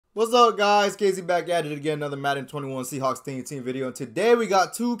What's up, guys? Casey back at it again. Another Madden 21 Seahawks team video. And today we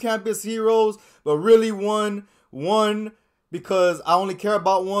got two campus heroes, but really one because I only care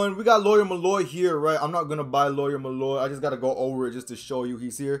about one. We got Lawyer Malloy here, right? I'm not gonna buy Lawyer Malloy. I just gotta go over it just to show you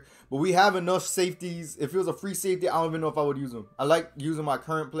he's here. But we have enough safeties. If it was a free safety, I don't even know if I would use him. I like using my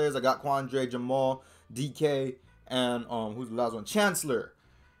current players. I got Quandre, Jamal, DK, and who's the last one? Chancellor.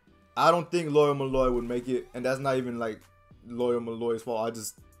 I don't think Lawyer Malloy would make it, and that's not even like Lawyer Malloy's fault. I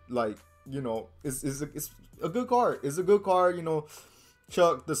just like, you know, it's a good card. It's a good card, you know.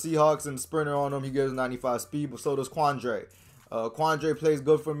 Chuck the Seahawks and sprinter on him. He gives 95 speed, but so does Quandre. Quandre plays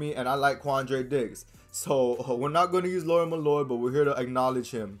good for me, and I like Quandre Diggs. So we're not going to use Lawyer Malloy, but we're here to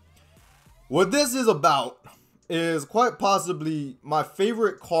acknowledge him. What this is about is quite possibly my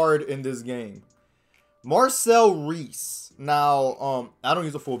favorite card in this game. MARCEL REECE. Now, I don't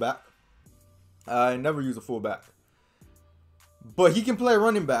use a fullback. I never use a fullback. But he can play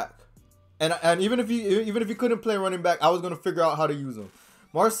running back, and even if he couldn't play running back, I was gonna figure out how to use him.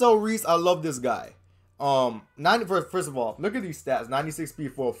 MARCEL REECE, I love this guy. First of all, look at these stats: 96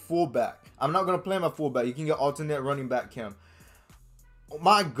 speed for a fullback. I'm not gonna play my fullback. You can get alternate running back cam. Oh,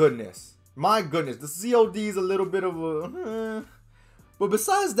 my goodness, the COD is a little bit of a, but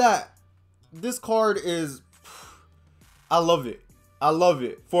besides that, this card is, I love it. I love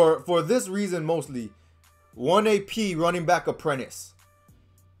it for this reason mostly. 1 AP running back apprentice.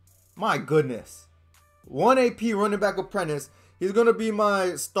 My goodness. 1 AP running back apprentice. He's going to be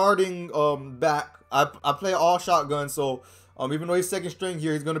my starting back. I play all shotgun, so even though he's second string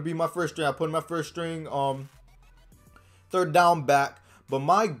here, he's going to be my first string. I put him my first string third down back. But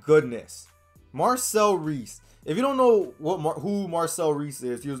my goodness. MARCEL REECE. If you don't know who MARCEL REECE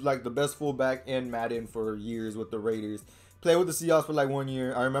is, he was like the best fullback in Madden for years with the Raiders. Played with the Seahawks for like 1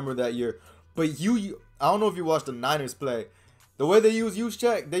 year. I remember that year. But I don't know if you watched the Niners play. The way they use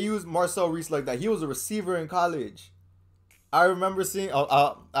check, they use MARCEL REECE like that. He was a receiver in college. I remember seeing,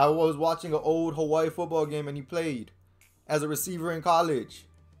 I was watching an old Hawaii football game and he played as a receiver in college.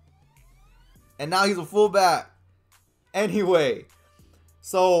 And now he's a fullback. Anyway,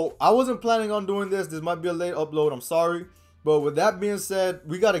 so I wasn't planning on doing this. This might be a late upload. I'm sorry. But with that being said,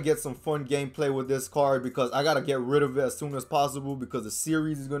 we got to get some fun gameplay with this card because I got to get rid of it as soon as possible because the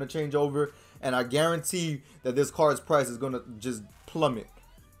series is going to change over. And I guarantee that this card's price is going to just plummet.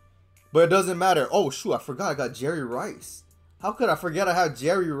 But it doesn't matter. Oh, shoot. I forgot I got Jerry Rice. How could I forget I have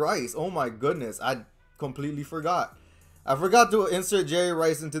Jerry Rice? Oh, my goodness. I completely forgot. I forgot to insert Jerry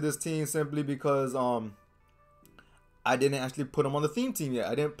Rice into this team simply because I didn't actually put him on the theme team yet.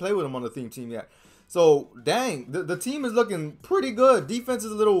 I didn't play with him on the theme team yet. So, dang, the team is looking pretty good. Defense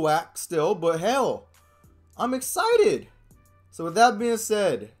is a little whack still, but hell, I'm excited. So, with that being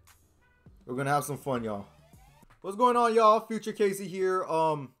said, we're going to have some fun, y'all. What's going on, y'all? Future Casey here.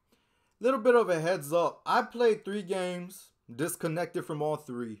 Little bit of a heads up. I played 3 games, disconnected from all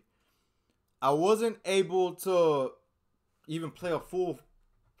 3. I wasn't able to even play a full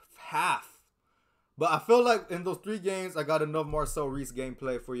half. But I feel like in those 3 games, I got enough MARCEL REECE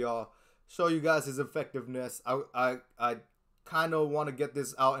gameplay for y'all. Show you guys his effectiveness. I kind of want to get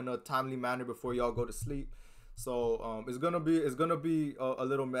this out in a timely manner before y'all go to sleep. So it's gonna be a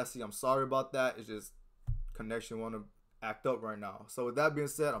little messy. I'm sorry about that. It's just connection want to act up right now. So with that being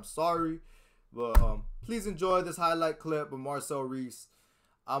said, I'm sorry, but please enjoy this highlight clip of MARCEL REECE.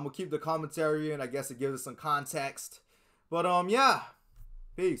 I'm gonna keep the commentary in. I guess it gives us some context. But yeah,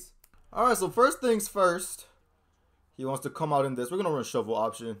 peace. All right. So first things first, he wants to come out in this. We're gonna run shovel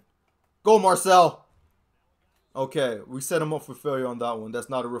option. Go, Marcel. Okay, we set him up for failure on that one. That's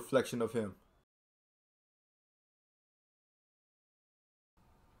not a reflection of him.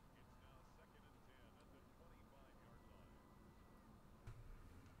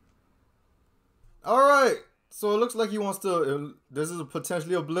 All right, so it looks like he wants to. This is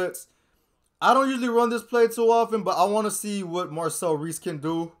potentially a blitz. I don't usually run this play too often, but I want to see what MARCEL REECE can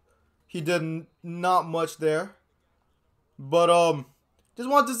do. He did not much there, but just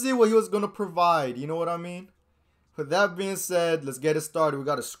wanted to see what he was going to provide. You know what I mean? With that being said, let's get it started. We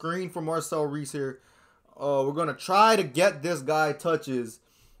got a screen from MARCEL REECE here. We're going to try to get this guy touches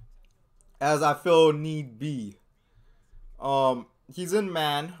as I feel need be. He's in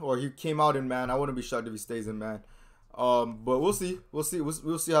man, or he came out in man. I wouldn't be shocked if he stays in man. But we'll see. We'll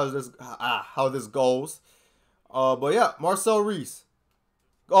see how this goes. But yeah, MARCEL REECE.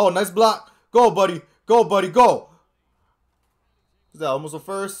 Oh, nice block. Go, buddy. Go, buddy. Go. Is that almost a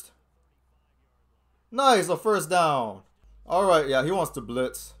first? Nice, a first down. All right, yeah, he wants to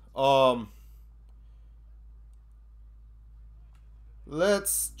blitz.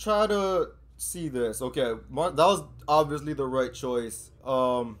 Let's try to see this. Okay, that was obviously the right choice.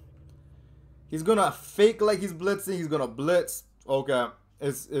 He's gonna fake like he's blitzing. He's gonna blitz. Okay,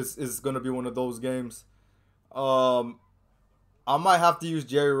 it's gonna be one of those games. I might have to use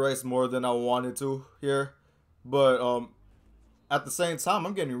Jerry Rice more than I wanted to here, but at the same time,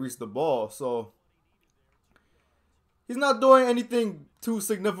 I'm getting Reece the ball, so he's not doing anything too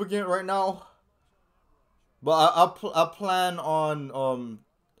significant right now. But I plan on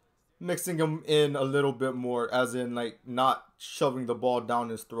mixing him in a little bit more, as in like not shoving the ball down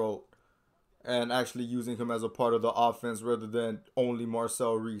his throat, and actually using him as a part of the offense rather than only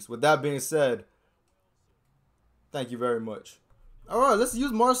Marcel Reece. With that being said, thank you very much. Alright, let's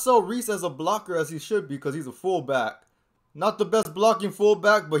use Marcel Reece as a blocker as he should be, because he's a fullback. Not the best blocking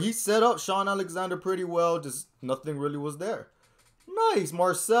fullback, but he set up Shaun Alexander pretty well. Just nothing really was there. Nice,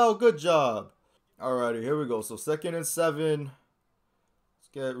 Marcel. Good job. Alrighty, here we go. So 2nd and 7. Let's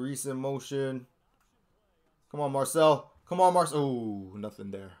get Reece in motion. Come on, Marcel. Come on, Marcel. Ooh,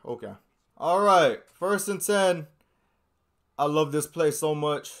 nothing there. Okay. Alright, 1st and 10. I love this play so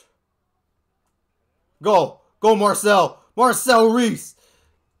much. Go. Go, Marcel. Marcel Reece.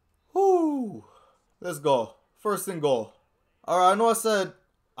 Whoo. Let's go. 1st and goal. Alright, I know I said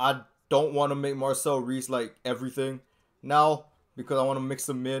I don't want to make Marcel Reece like everything now, because I want to mix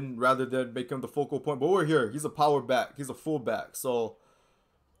him in rather than make him the focal point. But we're here. He's a power back. He's a fullback. So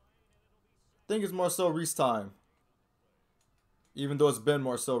I think it's Marcel Reece time. Even though it's been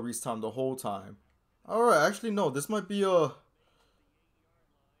Marcel Reece time the whole time. Alright, actually no. This might be a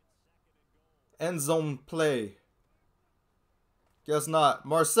end zone play. Guess not.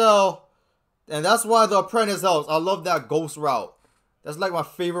 Marcel. And that's why the apprentice helps. I love that ghost route. That's like my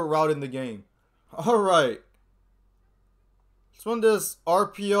favorite route in the game. Alright. Let's run this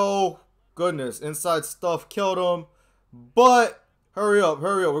RPO. Goodness. Inside stuff killed him. But hurry up.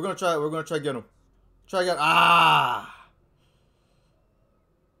 Hurry up. We're gonna try to get him. Try again. Ah.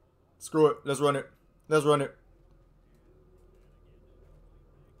 Screw it. Let's run it. Let's run it.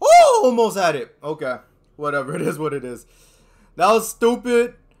 Oh, almost had it. Okay. Whatever. It is what it is. That was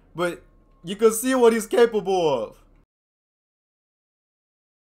stupid, but you can see what he's capable of.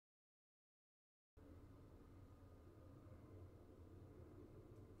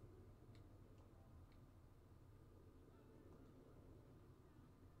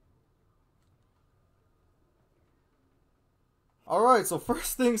 Alright, so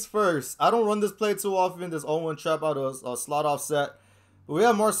first things first. I don't run this play too often. This 0-1 trap out of a slot offset. But we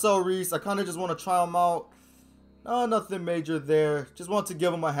have Marcel Reece. I kind of just want to try him out. Nothing major there. Just want to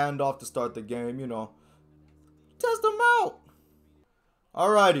give him a handoff to start the game, you know. Test him out.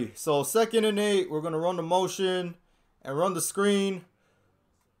 Alrighty, so 2nd and 8. We're going to run the motion and run the screen.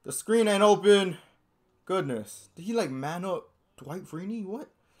 The screen ain't open. Goodness. Did he like man up Dwight Freeney? What?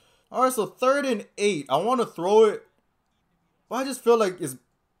 Alright, so 3rd and 8. I want to throw it. But I just feel like it's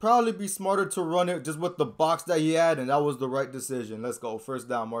probably be smarter to run it just with the box that he had. And that was the right decision. Let's go. 1st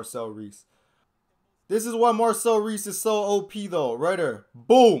down, Marcel Reece. This is why Marcel Reece is so OP though. Right there.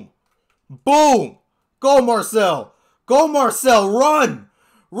 Boom. Boom. Go Marcel. Go Marcel. Run.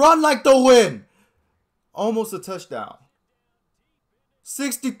 Run like the wind. Almost a touchdown.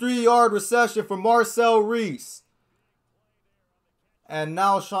 63-yard reception for Marcel Reece. And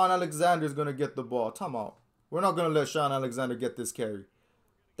now Shaun Alexander is going to get the ball. Time out. We're not going to let Shaun Alexander get this carry.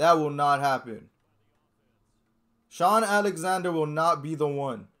 That will not happen. Shaun Alexander will not be the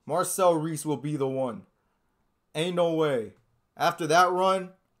one. Marcel Reece will be the one. Ain't no way. After that run,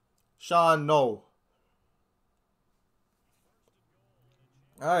 Shaun, no.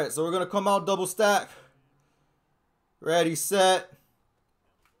 Alright, so we're going to come out double stack. Ready, set.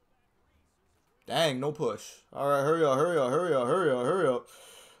 Dang, no push. Alright, hurry up, hurry up, hurry up, hurry up, hurry up.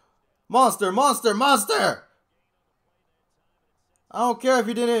 Monster, monster, monster! I don't care if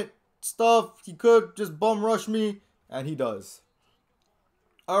he didn't stuff. He could just bum rush me, and he does.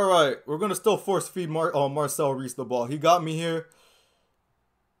 Alright, we're going to still force feed Marcel Reece the ball. He got me here.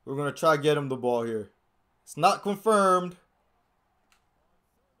 We're going to try to get him the ball here. It's not confirmed.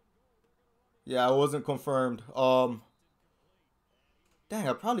 Yeah, it wasn't confirmed. Dang,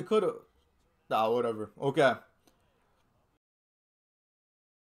 I probably could have. Nah, whatever. Okay.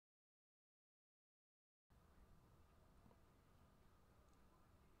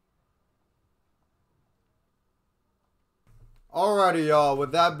 Alrighty, y'all.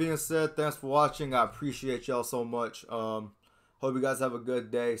 With that being said, thanks for watching. I appreciate y'all so much. Hope you guys have a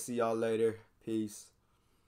good day. See y'all later. Peace.